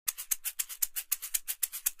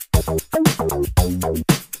Hello,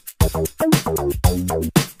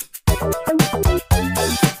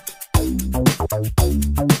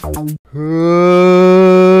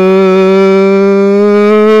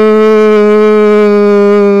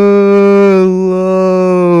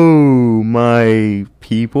 my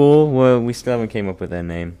people. Well, we still haven't came up with that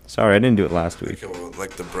name. Sorry, I didn't do it last week. Okay, well,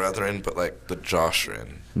 like the brethren, but like the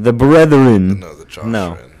Joshrin. The Brethren. No, the Joshrin.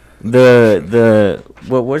 No. The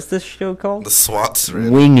what's this show called? The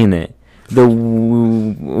Swatsrin. Winging it. I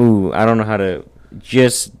don't know how to.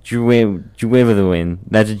 Just Juevin.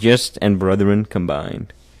 That's just and Brethren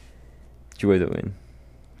combined. Juevin.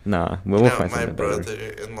 Nah, we'll find my something better.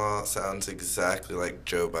 brother-in-law sounds exactly like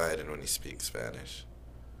Joe Biden when he speaks Spanish.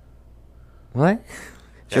 What?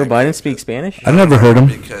 Yeah, Joe Biden speaks Spanish? I've never heard him.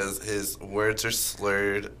 Because his words are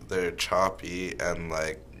slurred, they're choppy, and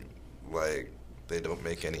like they don't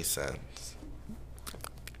make any sense.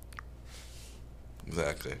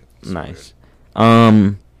 Exactly. It's Nice.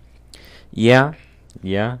 Yeah.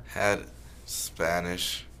 Had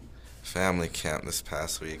Spanish family camp this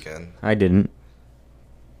past weekend. I didn't.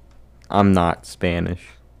 I'm not Spanish.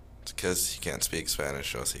 It's because he can't speak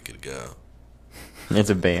Spanish, or else he could go. It's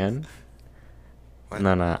a band. What?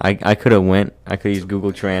 No. I could have went. I could use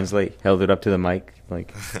Google Translate. Held it up to the mic.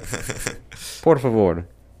 Like, por favor,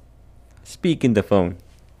 speak in the phone.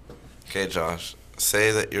 Okay, Josh,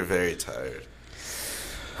 say that you're very tired.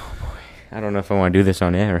 Oh boy. I don't know if I want to do this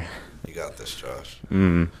on air. You got this, Josh.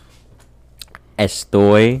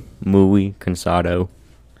 Estoy muy cansado.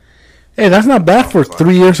 Hey, that's not bad for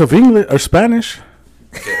 3 years of English or Spanish.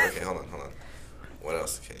 Okay, hold on. What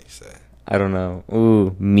else can you say? I don't know.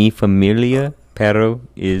 Ooh, mi familia perro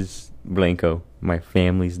is Blanco. My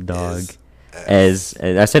family's dog. I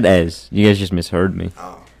said Ez. You guys just misheard me.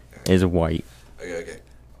 Oh. Okay. Is white. Okay.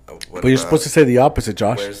 But you're supposed to say the opposite,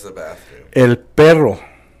 Josh. Where's the bathroom? El perro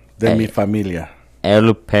de mi familia.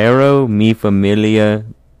 El perro mi familia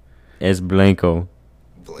es Blanco.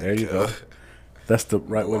 There you go. That's the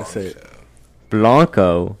right way to say it.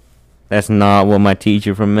 Blanco? That's not what my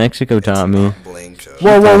teacher from Mexico taught me. Blanco.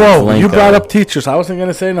 Whoa. Blanco. You brought up teachers. I wasn't going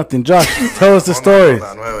to say nothing. Josh, tell us the story.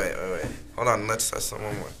 Hold on. Wait. Hold on. Let's test one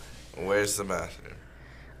more. Where's the bathroom?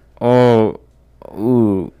 Oh,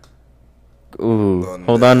 ooh.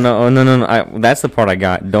 Hold on. No. That's the part I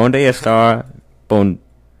got. Donde está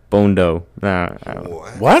Bondo? Nah.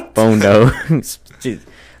 What? Bondo.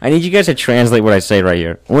 I need you guys to translate what I say right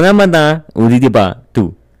here. Unamada, unidiba,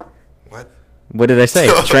 tu. What did I say?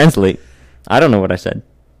 Translate. I don't know what I said.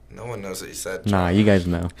 No one knows what you said, Josh. Nah, you guys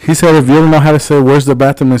know. He said if you don't know how to say where's the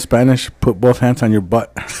bathroom in Spanish, put both hands on your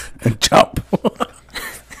butt and jump.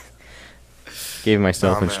 Gave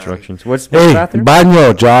myself Nah, instructions. What's the Hey, bathroom?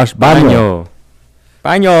 baño, Josh. Baño.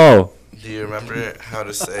 Baño. Do you remember how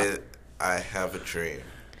to say I have a dream?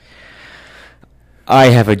 I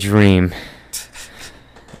have a dream.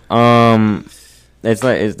 It's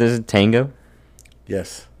like, is this a tango?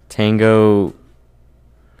 Yes. Tango.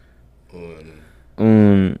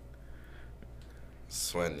 Un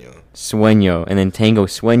sueño. And then tango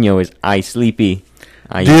sueño is I sleepy.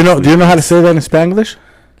 Do you know how to say that in Spanglish?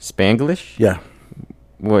 Spanglish? Yeah.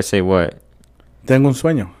 What? Say what? Tengo un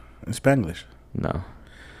sueño in Spanglish. No.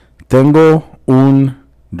 Tengo un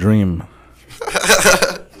dream.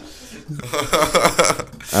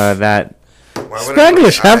 That.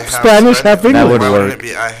 Spanglish, half Spanish, half English. That would Why work. wouldn't it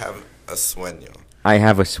be I have a sueño? I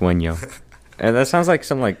have a sueño. That sounds like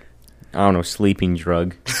some I don't know, sleeping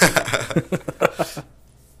drug. It's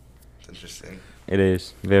interesting. It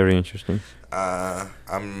is very interesting.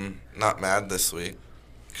 I'm not mad this week.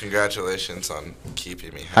 Congratulations on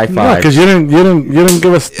keeping me High happy. five. Because you didn't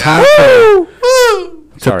give us time to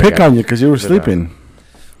Sorry, pick guys. on you because you were sleeping.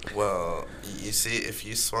 Well, you see, if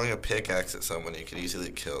you swung a pickaxe at someone, you could easily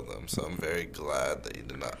kill them. So I'm very glad that you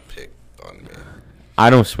did not pick on me. I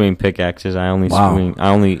don't swing pickaxes. I only swing. I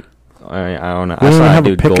don't know. We I don't saw a have a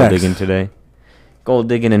dude gold pickaxe. digging today. Gold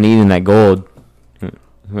digging and eating that gold.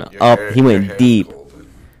 He went deep. Golden.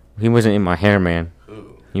 He wasn't in my hair, man.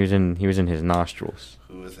 Who? He was in his nostrils.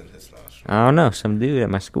 Who was in his nostril? I don't know. Some dude at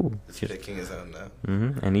my school. Is he picking his own nose?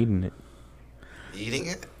 And eating it. Eating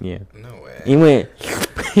it? Yeah. No way. He went.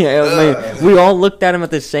 We all looked at him at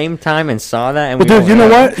the same time and saw that. And But we dude, you know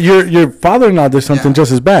what? Your father-in-law did something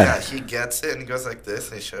just as bad. Yeah, he gets it and he goes like this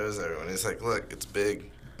and he shows everyone. He's like, look, it's big.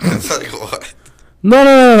 It's like, what? No.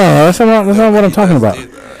 That's not what I'm talking about. I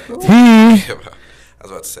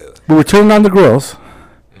was about to say that. We were turning on the grills,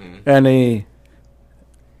 Mm-hmm. and a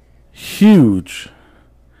huge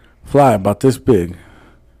fly about this big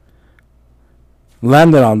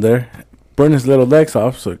landed on there, burned his little legs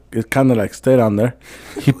off, so it kind of like stayed on there.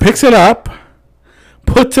 He picks it up,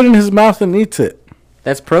 puts it in his mouth and eats it.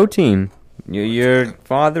 That's protein. Your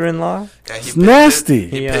father-in-law? Yeah, It's nasty.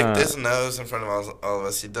 He Yeah. picked his nose in front of all of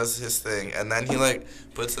us. He does his thing, and then he like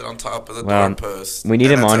puts it on top of the Well, doorpost. we need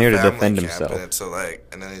and him it's on a here to family defend camp, himself. And, so like,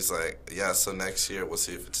 and then he's like, "Yeah, so next year we'll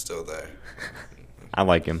see if it's still there." I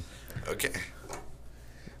like him. Okay.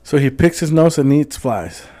 So he picks his nose and eats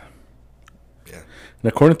flies. Yeah.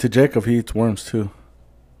 And according to Jacob, he eats worms too.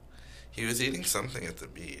 He was eating something at the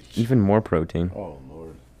beach. Even more protein. Oh,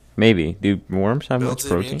 Lord. Maybe. Do worms have Builds much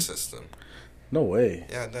the immune protein? system. No way.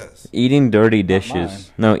 Yeah, it does. Eating dirty mine.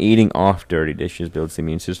 dishes. No, eating off dirty dishes builds the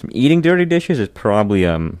immune system. Eating dirty dishes is probably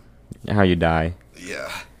how you die. Yeah.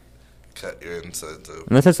 Cut your insides open.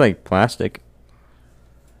 Unless it's like plastic.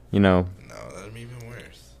 You know. No, that'd be even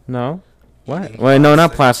worse. No? What? Eating Well, no,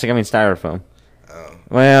 not plastic. plastic. I mean styrofoam. Oh.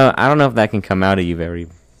 Well, I don't know if that can come out of you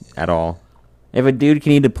at all. If a dude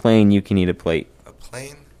can eat a plane, you can eat a plate. A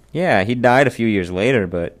plane Yeah, he died a few years later,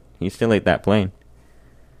 but he still ate that plane.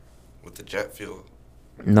 with the jet fuel.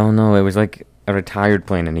 No, it was like a retired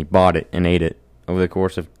plane, and he bought it and ate it over the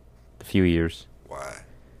course of a few years. Why?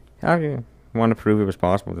 How do you want to prove it was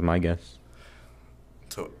possible? Is my guess.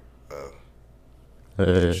 To, Uh,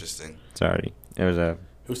 interesting. sorry, it was a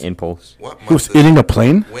impulse. What He was month eating a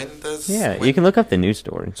plane? When does? Yeah, when, you can look up the news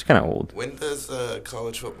story. It's kind of old. When does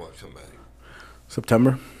college football come back?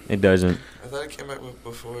 September? It doesn't. I thought it came back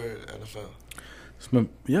before NFL.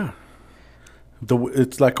 Yeah.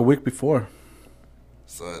 It's like a week before.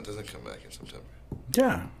 So it doesn't come back in September.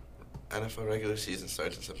 Yeah. NFL regular season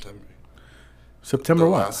starts in September. September the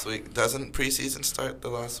what? last week. Doesn't preseason start the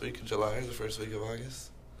last week of July or the first week of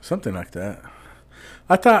August? Something like that.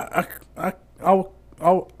 I thought I'll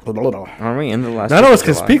Are we in the last? none of week us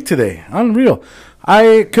can July? speak today. Unreal.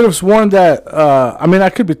 I could have sworn that. I mean, I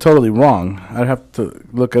could be totally wrong. I'd have to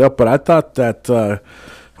look it up. But I thought that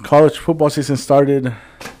college football season started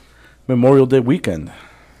Memorial Day weekend.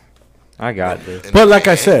 I got this. But like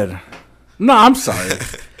I said, no, I'm sorry.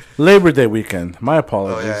 Labor Day weekend. My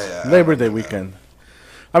apologies. yeah. Labor Day weekend.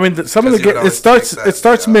 I mean, some of the Because you would games. always take It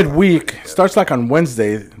starts that day off. midweek. Yeah. Starts like on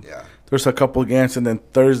Wednesday. Yeah. There's a couple of games, and then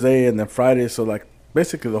Thursday, and then Friday. So like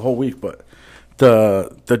basically the whole week. But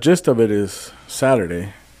the gist of it is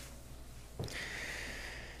Saturday.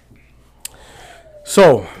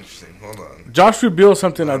 So Interesting. Hold on. Josh revealed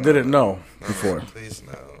something I No, didn't no. know No, before. Please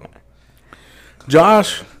no.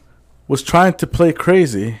 Josh was trying to play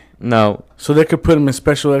crazy No, so they could put him in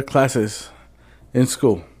special ed classes in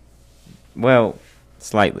school. well,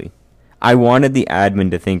 slightly. I wanted the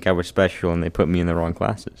admin to think I was special, and they put me in the wrong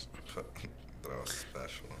classes. That was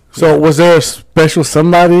special. So was there a special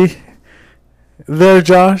somebody there,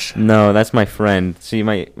 Josh? No, that's my friend. See,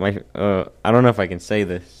 my I don't know if I can say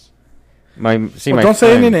this. My Well, my don't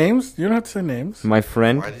say any friend- names. You don't have to say names. My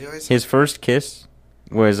friend, Why do you always his first kiss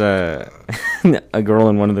was a girl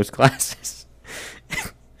in one of those classes.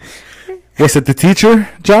 Was it the teacher,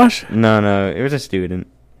 Josh? No, it was a student,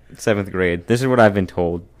 7th grade. This is what I've been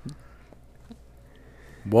told.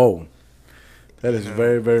 Whoa. That is Yeah.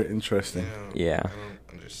 very, very interesting. Yeah. I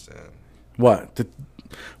don't understand. What?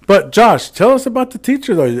 But Josh, tell us about the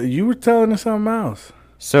teacher though. You were telling us something else.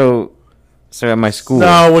 So at my school.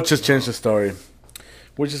 No, we'll just change the story.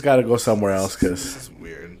 We just got to go somewhere else This because is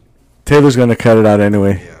weird. Taylor's going to cut it out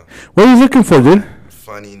anyway. Yeah. What are you looking for, dude?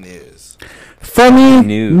 Funny news. Funny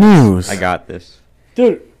News. news. I got this.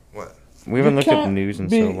 Dude, What? We haven't you looked at the can't news in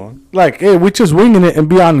be- so long. Like, hey, we're just winging it and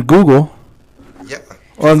be on Google Yeah.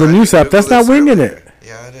 or on the I news app. Googled That's not this winging earlier. it.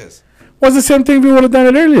 Yeah, it is. What's the same thing if we would have done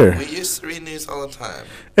it earlier? We used to read news all the time.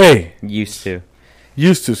 Hey, Used to.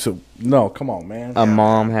 used to. So no, come on, man. A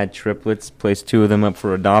mom had triplets, placed 2 of them up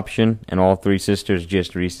for adoption, and all 3 sisters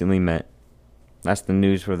just recently met. That's the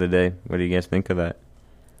news for the day. What do you guys think of that?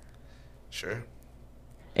 Sure.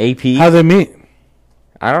 AP? How they meet?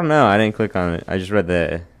 I don't know. I didn't click on it. I just read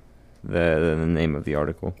the name of the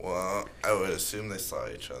article. Well, I would assume they saw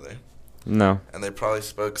each other. No. And they probably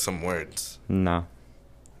spoke some words. No.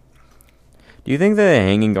 Do you think the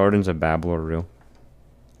Hanging Gardens of Babel are real?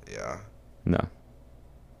 Yeah. No.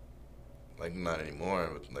 Like, not anymore,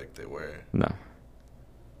 but like they were. No.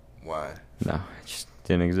 Why? No. It just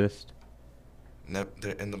didn't exist. They're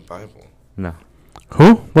in the Bible. No.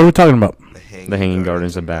 Who? What are we talking about? The Hanging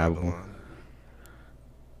Gardens of Babylon.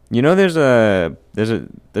 You know, there's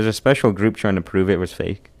a special group trying to prove it was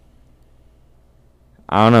fake.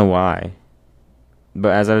 I don't know why, but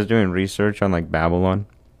as I was doing research on like Babylon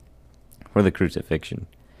for the crucifixion,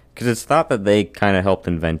 because it's thought that they kind of helped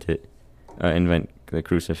invent the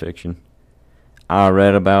crucifixion. I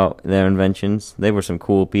read about their inventions. They were some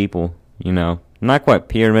cool people, you know, not quite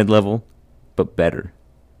pyramid level, but better.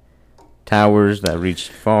 towers that reached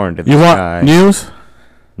far into the You sky. want news?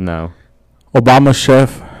 No. Obama's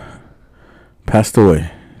chef passed away.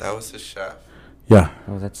 That was his chef. Yeah.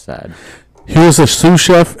 Oh, that's sad. He was a sous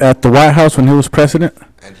chef at the White House when he was president.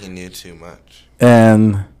 And he knew too much.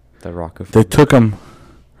 And The Rockefeller. they took him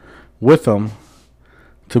with them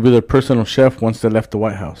to be their personal chef once they left the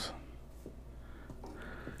White House.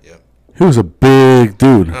 Yep. He was a big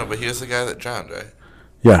dude. No, but he was the guy that drowned, right?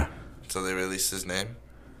 Yeah. So they released his name?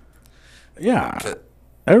 Yeah. But-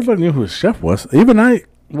 Everybody knew who his chef was. Even I.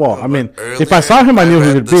 Well, No, I mean, but if I saw him, I knew who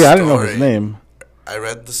read he'd the be. I didn't know his story. name. I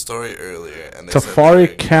read the story earlier, and they said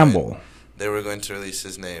Tafari Campbell. they were going to release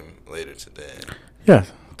his name later today. Yeah,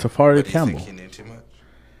 Tafari But do you Campbell. think he knew too much?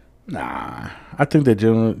 Nah, I think they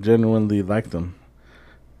genuinely liked him.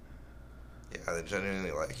 Yeah, they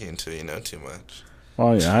genuinely like you until you know too much.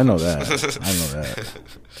 Oh yeah, I know that. I know that.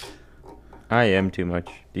 I am too much.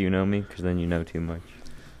 Do you know me? Because then you know too much.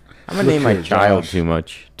 I'm going to name Look my here, child Josh. too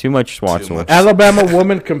much. Too much Schwartzel. Too much. Alabama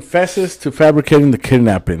woman confesses to fabricating the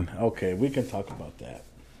kidnapping. Okay, we can talk about that.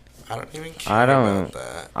 I don't even care I don't- about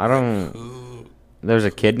that. I don't- Like, who? There's a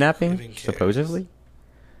Who kidnapping, even cares? supposedly?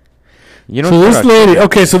 You don't So care this about lady, kidnapping.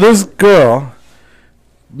 okay, so this girl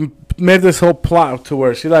made this whole plot to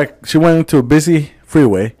where she went into a busy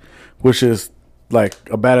freeway, which is like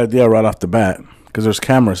a bad idea right off the bat because there's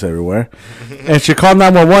cameras everywhere, and she called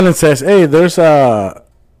 911 and says, "Hey, there's a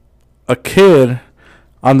kid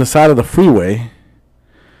on the side of the freeway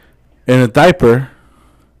in a diaper,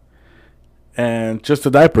 and just a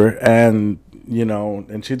diaper, and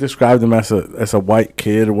and she described him as a white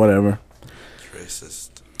kid or whatever." Racist.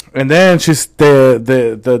 And then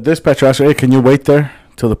the dispatcher asked her, "Hey, can you wait there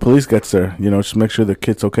till the police gets there? Just make sure the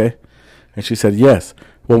kid's okay." And she said, "Yes."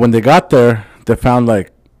 Well, when they got there, they found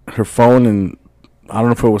like her phone and I don't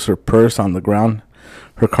know if it was her purse on the ground.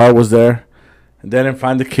 Her car was there. And they didn't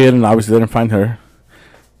find the kid, and obviously they didn't find her.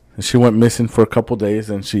 And she went missing for a couple days,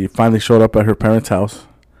 and she finally showed up at her parents' house,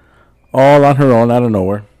 all on her own, out of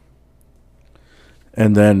nowhere.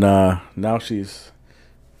 And then now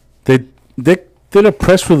they did a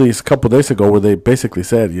press release a couple days ago where they basically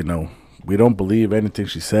said, we don't believe anything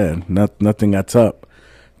she said. Nothing adds up.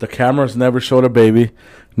 The cameras never showed a baby.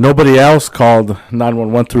 Nobody else called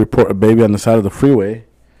 911 to report a baby on the side of the freeway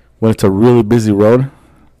when it's a really busy road.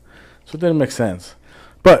 So it didn't make sense.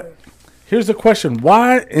 But here's the question.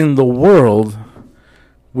 Why in the world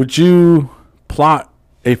would you plot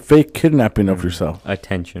a fake kidnapping of yourself?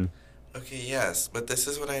 Attention. Okay, yes, but this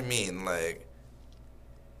is what I mean. Like,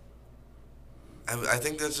 I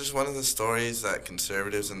think that's just one of the stories that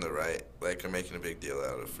conservatives and the right are making a big deal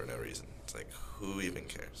out of for no reason. It's like, who even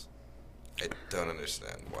cares? I don't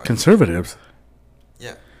understand why. Conservatives?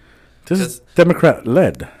 Yeah. This is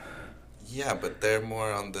Democrat-led. Yeah, but they're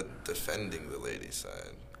more on the defending the lady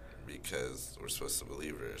side because we're supposed to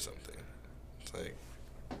believe her or something. It's like,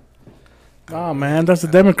 Oh, man, that's the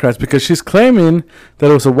Democrats because she's claiming that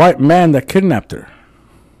it was a white man that kidnapped her.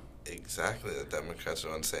 exactly. The Democrats are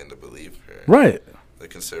the ones saying to believe her. Right. The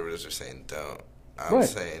conservatives are saying don't. I'm Right.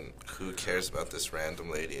 saying, who cares about this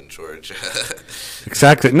random lady in Georgia?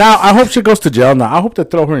 Exactly. Now, I hope she goes to jail now. I hope they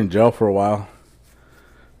throw her in jail for a while.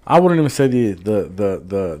 I wouldn't even say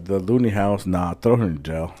the loony house. Nah, throw her in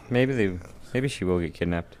jail. Maybe she will get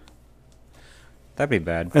kidnapped. That'd be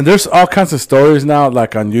bad. And there's all kinds of stories now,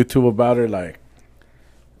 like on YouTube about her. Like,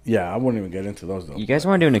 yeah, I wouldn't even get into those though. You guys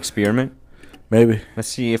want to do an experiment? Maybe. Let's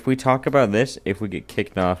see if we talk about this. If we get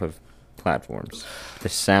kicked off of platforms, The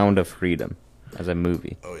Sound of Freedom as a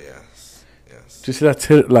movie. Oh, yes. Yes. Did you see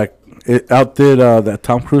that? It outdid that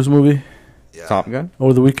Tom Cruise movie Yeah. Top Gun.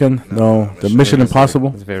 over the weekend. No, No, the Mission Mission Impossible.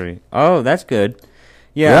 Impossible. It's very. Oh, that's good.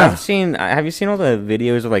 Yeah, Yeah. I've seen. Have you seen all the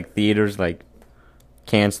videos of theaters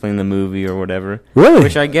canceling the movie or whatever? Really?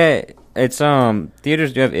 Which I get. It's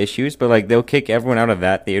theaters do have issues, but they'll kick everyone out of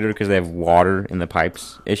that theater because they have water in the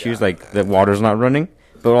pipes issues. Yeah. The water's not running,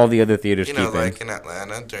 but all the other theaters You keep know, in. in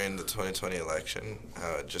Atlanta during the 2020 election,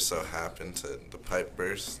 how it just so happened to the pipe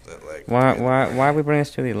burst that Why are we bringing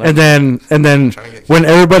this to the election? And then Trying to get when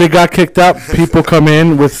everybody got kicked out, people come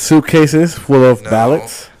in with suitcases full of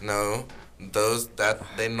ballots. No, those that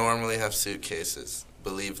they normally have suitcases.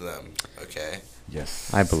 Believe them, okay?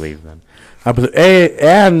 Yes, I believe them. I believe.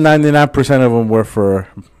 And 99% of them were for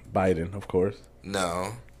Biden, of course.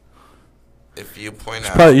 No. If you point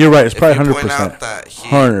out, You're right. It's if probably you point 100%. out that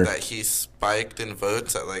 100. he spiked in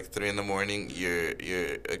votes at 3 in the morning, you're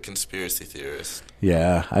a conspiracy theorist.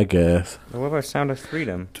 Yeah, I guess. What about Sound of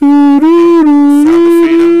Freedom? Sound of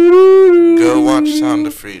Freedom. Go watch Sound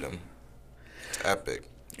of Freedom. It's epic.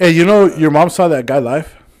 Hey, your mom saw that guy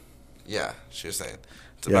live? Yeah, she was saying.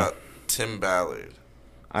 It's Yeah. about Tim Ballard.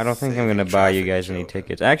 I don't think I'm saving gonna buy you trafficked guys any children.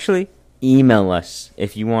 tickets. Actually, email us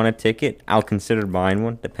if you want a ticket. I'll consider buying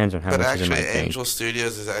one. Depends on how But much is in my actually, tank. Angel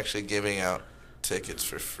Studios is actually giving out tickets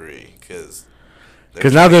for free because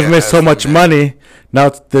now they've made so much money. Now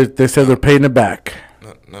they said they're paying it back.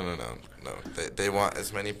 No. They want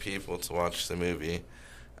as many people to watch the movie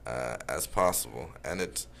as possible, and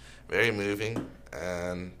it's very moving,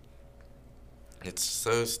 and it's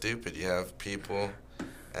so stupid. You have people,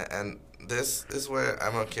 and this is where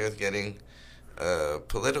I'm okay with getting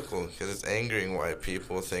political, because it's angering why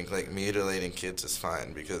people think like mutilating kids is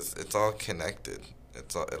fine, because it's all connected.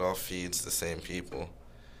 It all feeds the same people.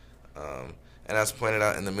 And as pointed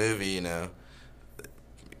out in the movie, you know,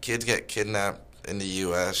 kids get kidnapped in the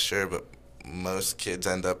U.S., sure, but most kids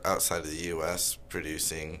end up outside of the U.S.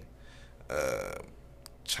 producing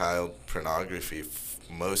child pornography,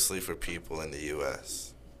 mostly for people in the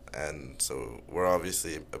U.S. And so we're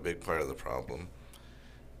obviously a big part of the problem.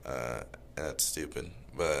 And that's stupid.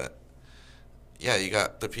 But, yeah, you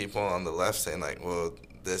got the people on the left saying, like, well,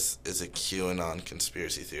 this is a QAnon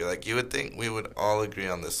conspiracy theory. Like, you would think we would all agree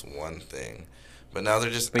on this one thing. But now they're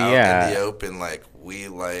just out in the open, like, we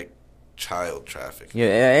like child trafficking.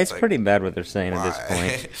 Yeah, it's like, pretty bad what they're saying why? at this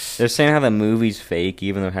point. They're saying how the movie's fake,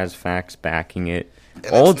 even though it has facts backing it. And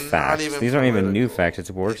Old it's not facts. even These aren't even new political. facts.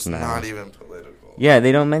 It's worse It's now. not even political. Yeah,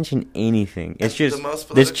 they don't mention anything. It's And just, the most this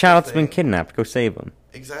political child's been thing- kidnapped. Go save him.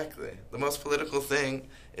 Exactly. The most political thing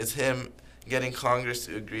is him getting Congress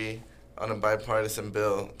to agree on a bipartisan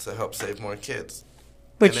bill to help save more kids.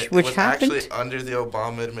 Which And it which was happened? actually under the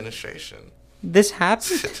Obama administration. This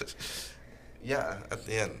happened? Yeah, at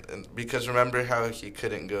the end, and because remember how he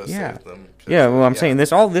couldn't go Yeah. save them. 'cause- Yeah, well, I'm saying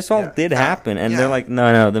this all Yeah. did happen, and Yeah. they're like,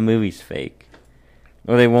 no, the movie's fake.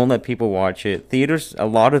 Or they won't let people watch it. A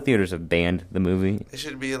lot of theaters have banned the movie. It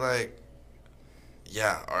should be like,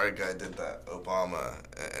 yeah, our guy did that, Obama,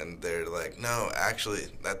 and they're like, no, actually,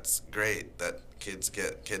 that's great that kids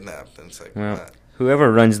get kidnapped, and it's like, Well, what?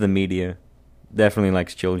 whoever runs the media definitely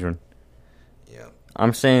likes children. Yeah.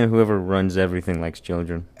 I'm saying whoever runs everything likes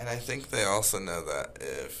children. And I think they also know that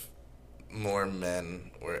if more men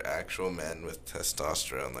were actual men with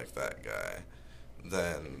testosterone like that guy,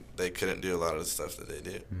 then they couldn't do a lot of the stuff that they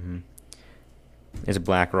do Mm-hmm. It's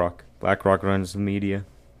BlackRock. BlackRock runs the media.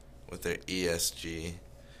 with their ESG,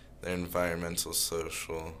 their environmental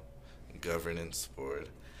social governance board.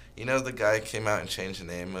 You know, the guy came out and changed the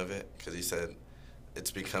name of it because he said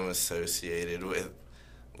it's become associated with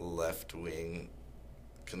left-wing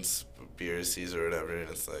conspiracies or whatever, and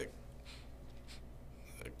it's like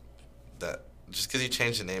that. Just because you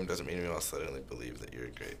change the name doesn't mean we all suddenly believe that you're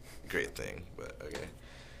a great thing. But okay,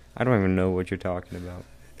 I don't even know what you're talking about.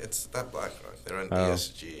 it's that BlackRock. They run Oh.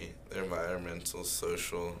 ESG, their environmental,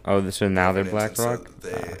 social. Oh, so now they're governance, and BlackRock? So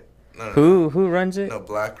they, no, Who runs it? No,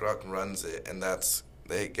 BlackRock runs it, and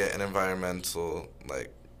they get an environmental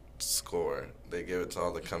score. They give it to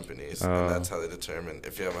all the companies, Oh. and that's how they determine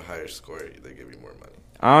if you have a higher score, they give you more money.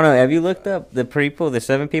 I don't know. Have you looked up the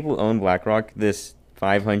 7 people who own BlackRock, this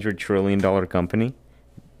 $500 trillion company?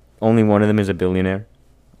 Only one of them is a billionaire.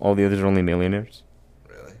 All the others are only millionaires.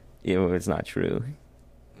 Really? Yeah, well, it's not true.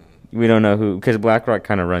 We don't know who, because BlackRock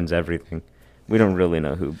kind of runs everything. We don't really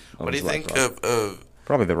know who owns What do you think BlackRock. of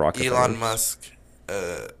Probably the Rockefellers. Elon Musk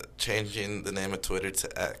changing the name of Twitter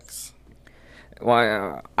to X?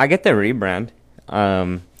 Well, I get the rebrand. I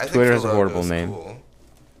think Twitter the is a horrible logo's name. Cool.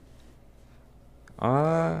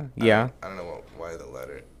 Yeah. I don't know why the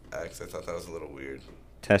letter X. I thought that was a little weird.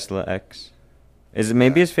 Tesla X. Is it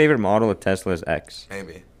maybe Yeah. his favorite model of Tesla is X?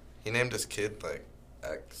 Maybe. He named his kid like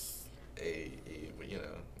X-A-E, you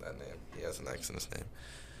know, that name. He has an X in his name.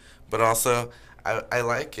 But also, I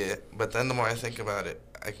like it, but then the more I think about it,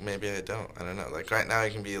 maybe I don't. I don't know. Like right now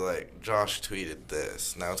it can be like, Josh tweeted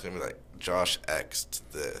this. Now it's going to be like, Josh X'd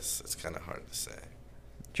this. It's kind of hard to say.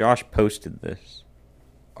 Josh posted this.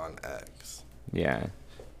 On X. Yeah.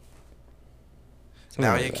 Something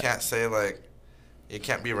Now like you that. can't say like, you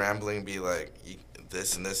can't be rambling and be like,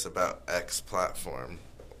 this and this about X platform.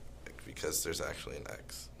 Because there's actually an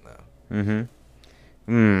X now.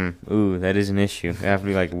 Ooh, that is an issue. It have to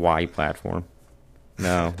be like Y platform.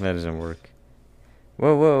 No, that doesn't work.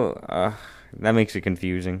 Whoa. That makes it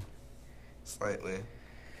confusing. Slightly.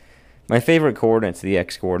 My favorite coordinate's the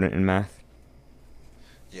X coordinate in math.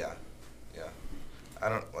 Yeah. I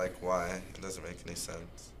don't like why. It doesn't make any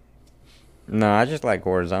sense. No, I just like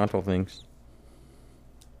horizontal things.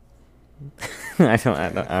 I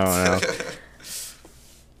don't know.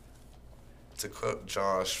 To quote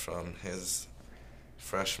Josh from his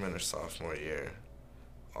freshman or sophomore year,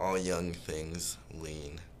 all young things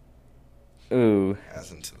lean Ooh.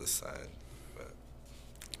 as into the side. But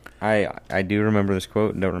I do remember this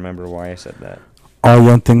quote. Don't remember why I said that. All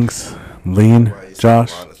young things lean, Why you say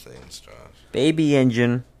Josh. A lot of things, Josh. Baby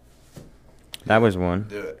engine. That was one.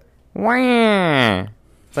 Do it. Wah!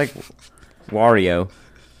 It's like Wario.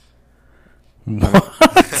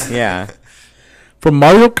 What? Yeah. From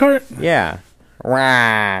Mario Kart? Yeah.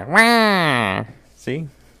 Wah! Wah! See?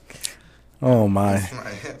 Oh my. That's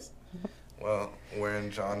nice. Well, we're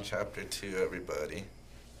in John chapter 2, everybody.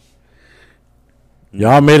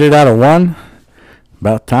 Y'all made it out of one?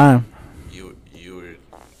 About time. You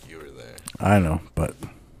were there. I know, but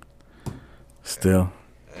still.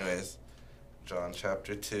 Anyways, John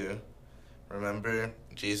chapter 2. Remember,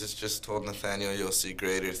 Jesus just told Nathanael, you'll see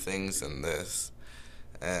greater things than this.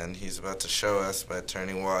 And he's about to show us by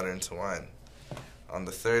turning water into wine. On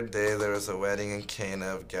the third day, there was a wedding in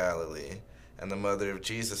Cana of Galilee, and the mother of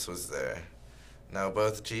Jesus was there. Now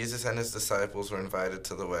both Jesus and his disciples were invited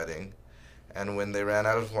to the wedding. And when they ran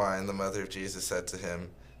out of wine, the mother of Jesus said to him,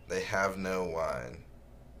 they have no wine.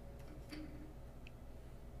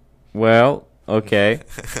 Well, okay.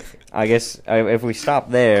 I guess if we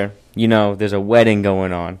stop there, there's a wedding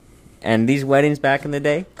going on. And these weddings back in the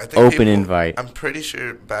day, I think open people, invite. I'm pretty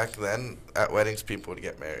sure back then, at weddings, people would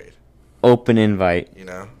get married. Open invite. You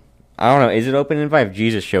know? I don't know. Is it open invite? If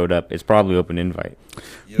Jesus showed up, it's probably open invite.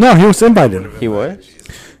 No, he was invited. He was?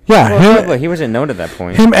 Yeah, Well, but he wasn't known at that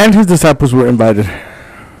point. him and his disciples were invited.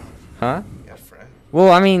 Huh? Yeah, friend.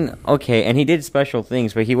 Well, I mean, okay, and he did special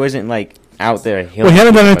things, but he wasn't, like, out there. Well, he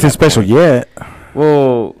hadn't done anything anything special yet.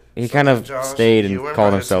 Well, he kind of Josh, stayed you and were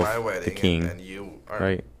called invited to himself my wedding the king. and you aren't,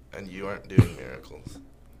 right? And you aren't doing miracles.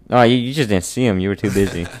 Oh, you just didn't see him. You were too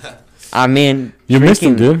busy. I mean, You missed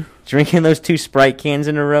him, dude. Drinking those 2 Sprite cans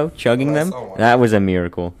in a row, chugging Well, I them, saw one. that was a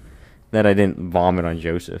miracle. That I didn't vomit on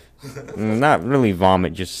Joseph. Not really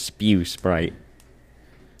vomit, just spew Sprite.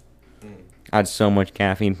 I had so much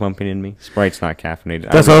caffeine pumping in me. Sprite's not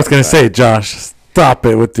caffeinated. That's what I was going to say, Josh. Stop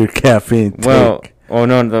it with your caffeine Well, take.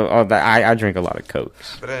 I drink a lot of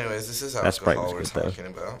Cokes. But anyways, this is That Sprite alcohol we're was good, though. talking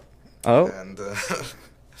about. Oh? And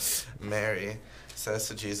Mary says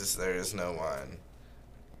to Jesus, there is no wine.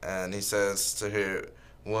 And he says to her,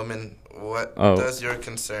 woman, what does your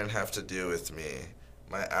concern have to do with me?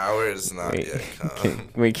 My hour is not yet come.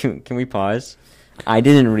 Can we pause? I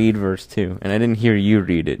didn't read verse 2, and I didn't hear you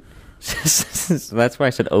read it. So that's why I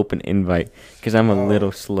said open invite, because I'm a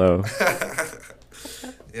little slow.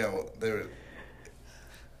 Yeah, well,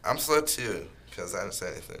 I'm slow too, because I didn't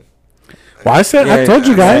say anything. Well, I told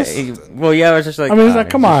you guys. Well, yeah, I was just like... I mean, it's like,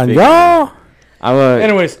 come on, y'all.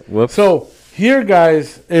 Anyways, whoops. So here,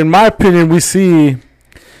 guys, in my opinion, we see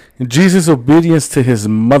Jesus' obedience to his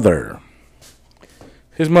mother.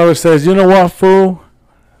 His mother says, "You know what, fool?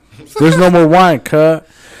 There's no more wine, cut."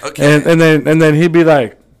 Okay. And then he'd be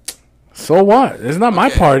like, "So what? It's not my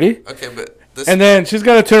party." Okay, but this... And then she's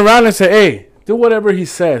got to turn around and say, "Hey, do whatever he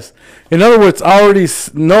says." In other words, already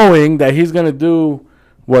knowing that he's going to do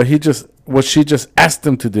what she just asked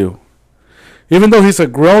him to do. Even though he's a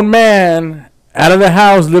grown man, out of the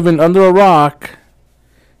house, living under a rock,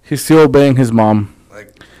 he's still obeying his mom.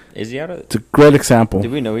 Is he out of... It's a great example. Do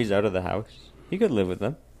we know he's out of the house? He could live with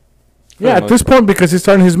them. Yeah, at this point, because he's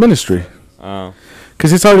starting his ministry. Oh.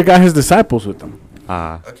 Because he's already got his disciples with him.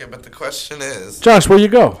 Ah. Okay, but the question is... Josh, where you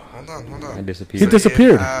go? Hold on. I disappeared. He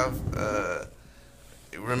disappeared.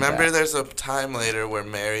 Remember, there's a time later where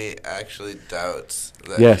Mary actually doubts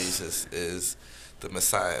that Yes. Jesus is the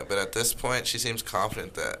Messiah. But at this point, she seems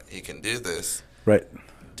confident that he can do this. Right.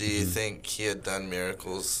 Do you think he had done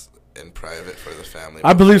miracles in private for the family?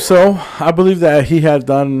 I believe so. I believe that he had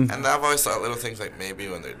done... And I've always thought little things like maybe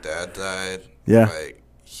when their dad died, Yeah. like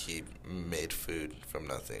he made food from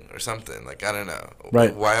nothing or something. Like, I don't know.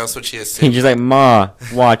 Right. Why else would she assume? He's just like, Ma,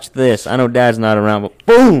 watch this. I know Dad's not around, but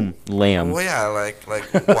boom, lamb. Well, yeah, like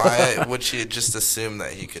why would she just assume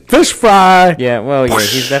that he could? Fish fry. Yeah, well, yeah,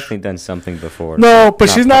 he's definitely done something before. No, but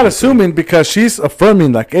she's not publicly. assuming because she's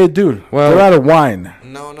affirming like, "Hey, dude, Well- they're out of wine.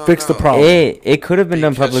 No, Fix the problem." It could have been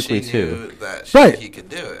done Because publicly she too. knew that Right. he could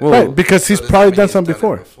do it. Well, Right, because So he's does probably that mean done he's something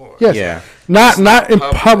done it before. before? Yes. Yeah. Not in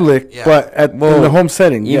Public, public, yeah. but in the home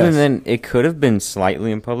setting. Even Yes. then, it could have been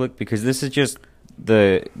slightly in public because this is just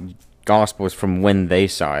the Gospels from when they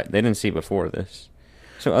saw it. They didn't see before this.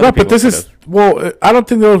 So other Right, but people this is could've. I don't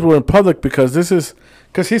think those were in public because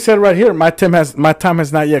he said right here, my time has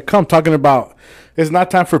not yet come. Talking about it's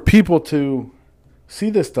not time for people to see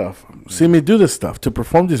this stuff, see me do this stuff, to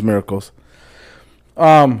perform these miracles.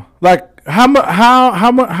 Like how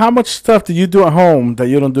much stuff do you do at home that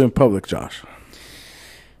you don't do in public, Josh?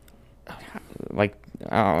 like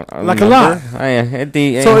Like a lot.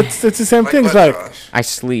 So So it's the same thing. It's what, like Josh? I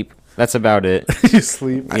sleep. That's about it. You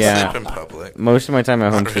sleep. Yeah. I sleep in public. Most of my time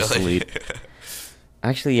at home Not to really. sleep.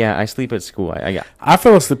 Actually, yeah, I sleep at school. I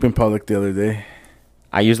fell asleep in public the other day.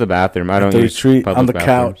 I use the bathroom. I At don't the use retreat, public on the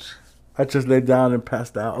bathrooms. couch. I just laid down and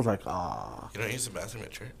passed out. I was like, ah. You don't use the bathroom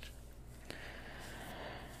at church?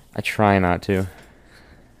 I try not to.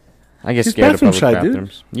 I get He's scared of bathroom public shy, dude.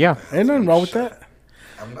 bathrooms. Yeah. Ain't nothing wrong with that.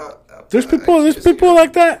 I'm not. There's I'm not people accusing like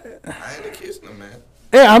you. that. I ain't accusing them, man.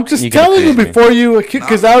 Hey, I'm just You can telling you accuse me. before you accuse,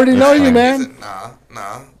 because I already know you, man.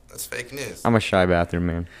 Nah. That's fake news. I'm a shy bathroom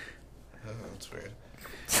man. Oh, that's weird.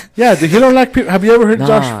 Yeah, dude, you don't like people. Have you ever heard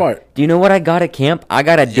Josh Nah. fart? Do you know what I got at camp? I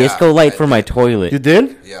got a Yeah, disco light I for my did. toilet. You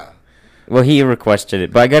did? Yeah. Well, he requested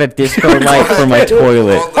it, but I got a disco light for my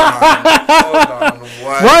toilet. Hold on.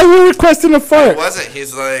 What? Why are you requesting a It fart? wasn't.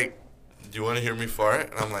 He's like, "Do you want to hear me fart?"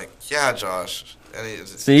 And I'm like, "Yeah, Josh." And he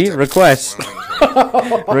See? Request.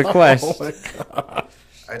 Request.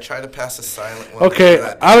 I tried to pass a silent one. Okay,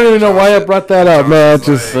 that I don't even know why I brought that up, man. John's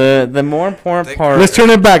Just like- The more important Think- part, let's turn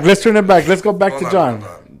it back. Let's go back Hold to on, John.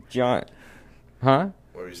 hold on. John, huh?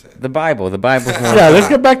 What were you saying? The Bible's more. Yeah, let's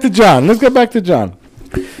get back to John.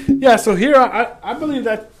 Yeah, so here I believe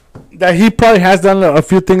that he probably has done a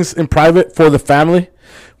few things in private for the family,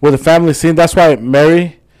 where the family seen. That's why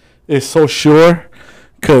Mary is so sure,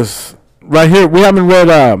 because right here we haven't read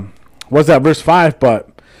what's that, verse 5, but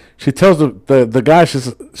she tells the guy,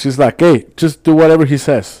 she's like, hey, just do whatever he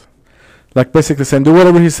says, like basically saying do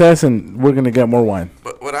whatever he says and we're gonna get more wine.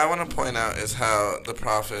 But what I want to point out is how the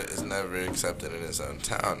prophet is never accepted in his own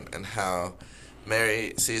town, and how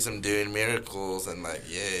Mary sees him doing miracles and like,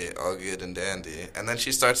 yay, all good and dandy. And then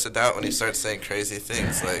she starts to doubt when he starts saying crazy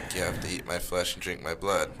things like, you have to eat my flesh and drink my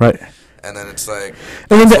blood. Right. And then it's like,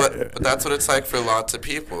 And then but that's what it's like for lots of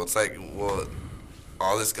people. It's like, well,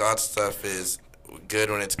 all this God stuff is good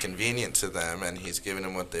when it's convenient to them, and he's giving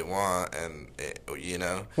them what they want, and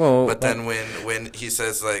Well, but then when he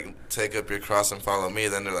says like, take up your cross and follow me,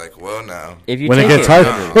 then they're like, whoa, now. If you When it take gets it,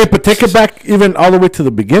 hard. Hey, but take it back even all the way to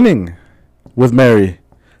the beginning with Mary.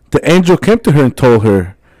 The angel came to her and told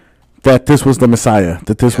her that this was the Messiah,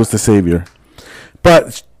 that this was the Savior.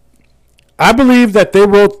 But I believe that they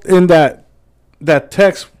wrote in that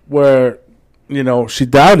text where, she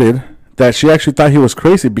doubted, that she actually thought he was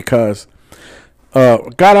crazy because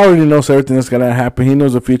God already knows everything that's going to happen. He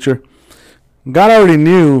knows the future. God already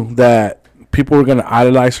knew that people were going to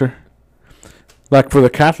idolize her. Like for the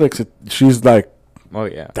Catholics, she's like, oh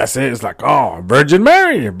yeah, that's it. It's like, oh, Virgin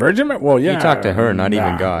Mary. Well, yeah. you talk to her, not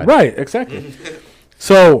even God. Right, exactly.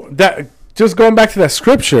 So that just going back to that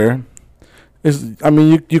scripture is, I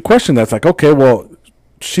mean, you question that. It's like, okay, well,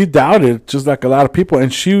 she doubted just like a lot of people,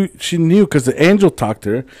 and she knew because the angel talked to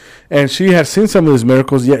her, and she had seen some of these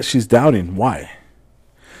miracles. Yet she's doubting. Why?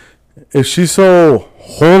 If she's so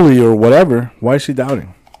holy or whatever, why is she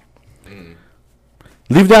doubting?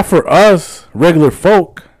 Leave that for us regular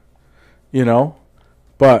folk,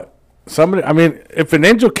 But somebody, I mean, if an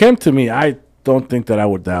angel came to me, I don't think that I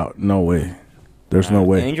would doubt. No way. There's no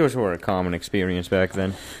way. Angels were a common experience back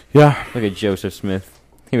then. Yeah. Look at Joseph Smith.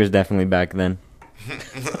 He was definitely back then.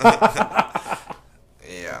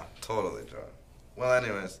 Yeah, totally, John. Well,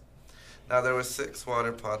 anyways, now there were 6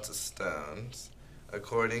 water pots of stones,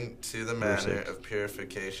 according to the manner of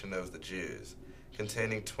purification of the Jews,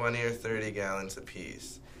 containing 20 or 30 gallons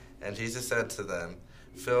apiece. And Jesus said to them,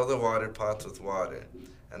 fill the water pots with water.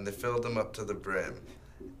 And they filled them up to the brim.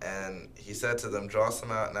 And he said to them, draw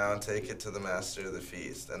some out now and take it to the master of the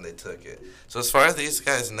feast. And they took it. So as far as these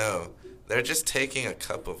guys know, they're just taking a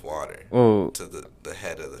cup of water to the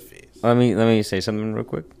head of the feast. Let me say something real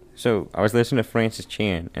quick. So I was listening to Francis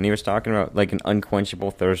Chan, and he was talking about like an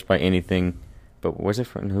unquenchable thirst by anything. But was it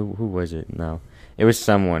from who was it? No. It was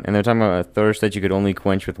someone. And they're talking about a thirst that you could only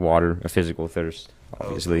quench with water, a physical thirst,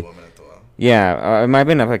 obviously. The woman at the well. Yeah, it might have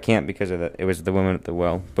been up at camp because of that. It was the woman at the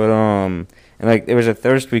well. But and like there was a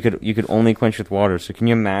thirst you could only quench with water. So can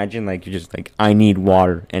you imagine like you're just like, I need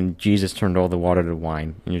water, and Jesus turned all the water to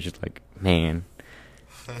wine, and you're just like, man.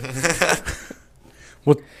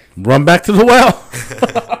 Well, run back to the well.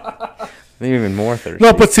 They're even more thirsty.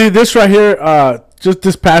 No, but see this right here, just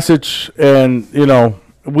this passage, and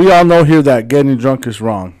we all know here that getting drunk is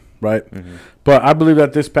wrong, right? Mm-hmm. But I believe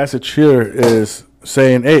that this passage here is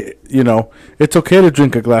saying, hey, it's okay to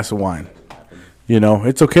drink a glass of wine.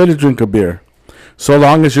 It's okay to drink a beer, so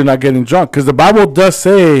long as you're not getting drunk. Because the Bible does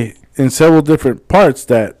say in several different parts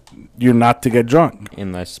that you're not to get drunk.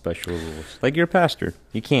 Unless special rules. Like you're a pastor.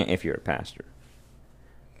 You can't if you're a pastor.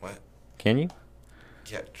 What? Can you?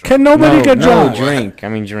 Get drunk. Can nobody get drunk? No, drink. I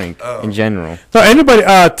mean drink in general. No, anybody.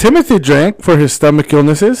 Timothy drank for his stomach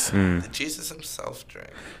illnesses. Jesus himself drank.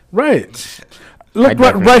 Right. Look,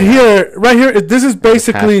 right here. This is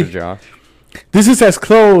basically, Pastor Josh. this is as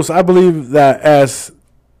close, I believe, that as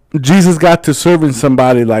Jesus got to serving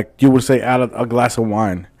somebody, like you would say, out of a glass of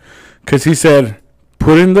wine. Because he said,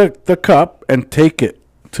 put in the cup and take it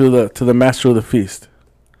to the master of the feast.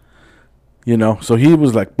 You know, so he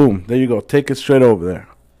was like, boom, there you go. Take it straight over there.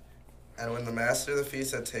 And when the master of the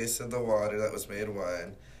feast had tasted the water that was made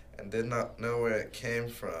wine, and did not know where it came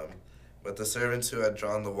from, but the servants who had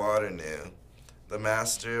drawn the water knew, the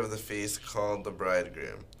master of the feast called the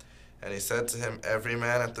bridegroom. And he said to him, every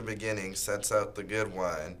man at the beginning sets out the good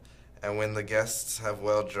wine, and when the guests have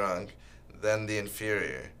well drunk, then the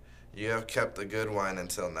inferior. You have kept the good wine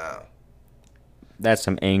until now. That's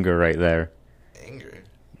some anger right there. Anger?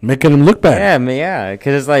 Making him look bad. Yeah,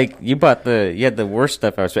 because it's like you had the worst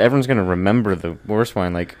stuff out, so everyone's gonna remember the worst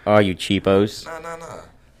wine. Like, oh, you cheapos. No.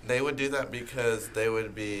 They would do that because they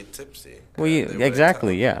would be tipsy. Well,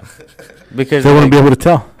 exactly, yeah. Because They wouldn't be able to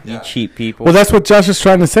tell. you cheap people. Well, that's what Josh is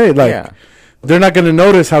trying to say. Like, they're not going to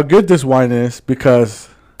notice how good this wine is because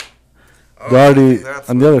they're already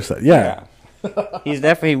on the other side. Yeah. He's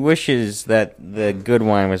definitely wishes that the good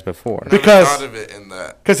wine was before. Because thought of it in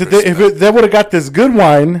that if they would have got this good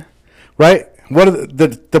wine, right? What are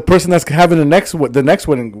the person that's having the next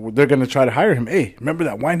wedding, they're going to try to hire him. Hey, remember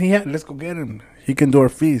that wine he had? Let's go get him. He can do our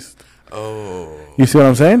feast. Oh. You see what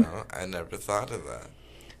I'm saying? No, I never thought of that.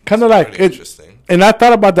 Kind of like it. Interesting. And I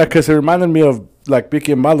thought about that because it reminded me of like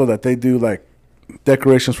Vicky and Malo, that they do like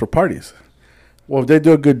decorations for parties. Well, if they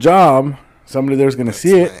do a good job, somebody there's going to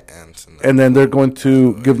see it, and then they're going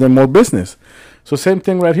to give them more business. So same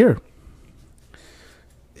thing right here.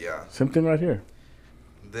 Yeah. Same thing right here.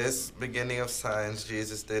 This beginning of signs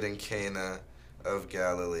Jesus did in Cana of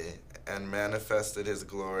Galilee, and manifested his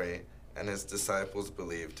glory, and his disciples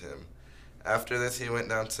believed him. After this he went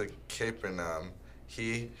down to Capernaum,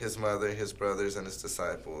 he, his mother, his brothers, and his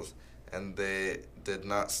disciples, and they did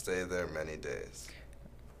not stay there many days.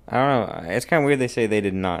 I don't know. It's kind of weird they say they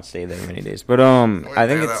did not stay there many days. But I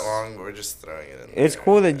think it's it's that long, but we're just throwing it in it's there.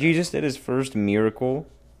 cool that Jesus did his first miracle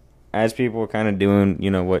as people were kind of doing,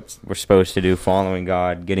 what we're supposed to do, following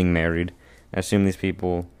God, getting married. I assume these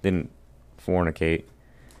people didn't fornicate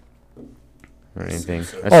or anything.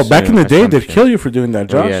 Back in the day, they'd kill you for doing that,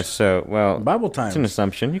 Josh. Bible Bible It's time. an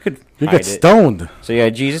assumption. You could You hide get it. stoned. So yeah,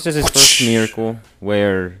 Jesus does his first miracle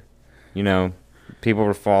where, people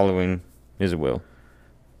were following his will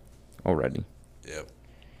already. Yep.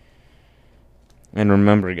 And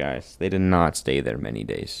remember, guys, they did not stay there many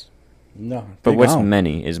days. No. But what's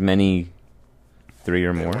many? Is many 3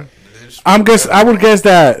 or more? I would guess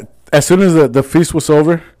that as soon as the feast was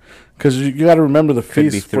over, because you got to remember the Could be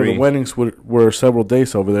feast for the 3. weddings were several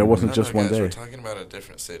days over there. It wasn't just one guys, day. We're talking about a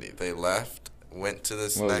different city. They left, went to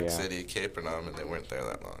this next city, Capernaum, and they weren't there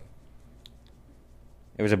that long.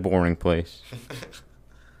 It was a boring place.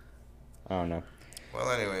 I don't know.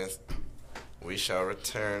 Well, anyways, we shall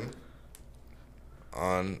return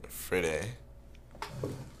on Friday.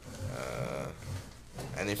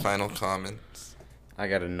 Any final comments? I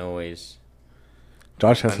got a noise.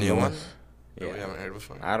 Josh has A new one? Yeah. That we haven't heard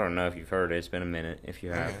before? I don't know if you've heard it. It's been a minute. If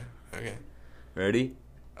you have. Okay. Ready?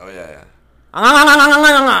 Oh, yeah.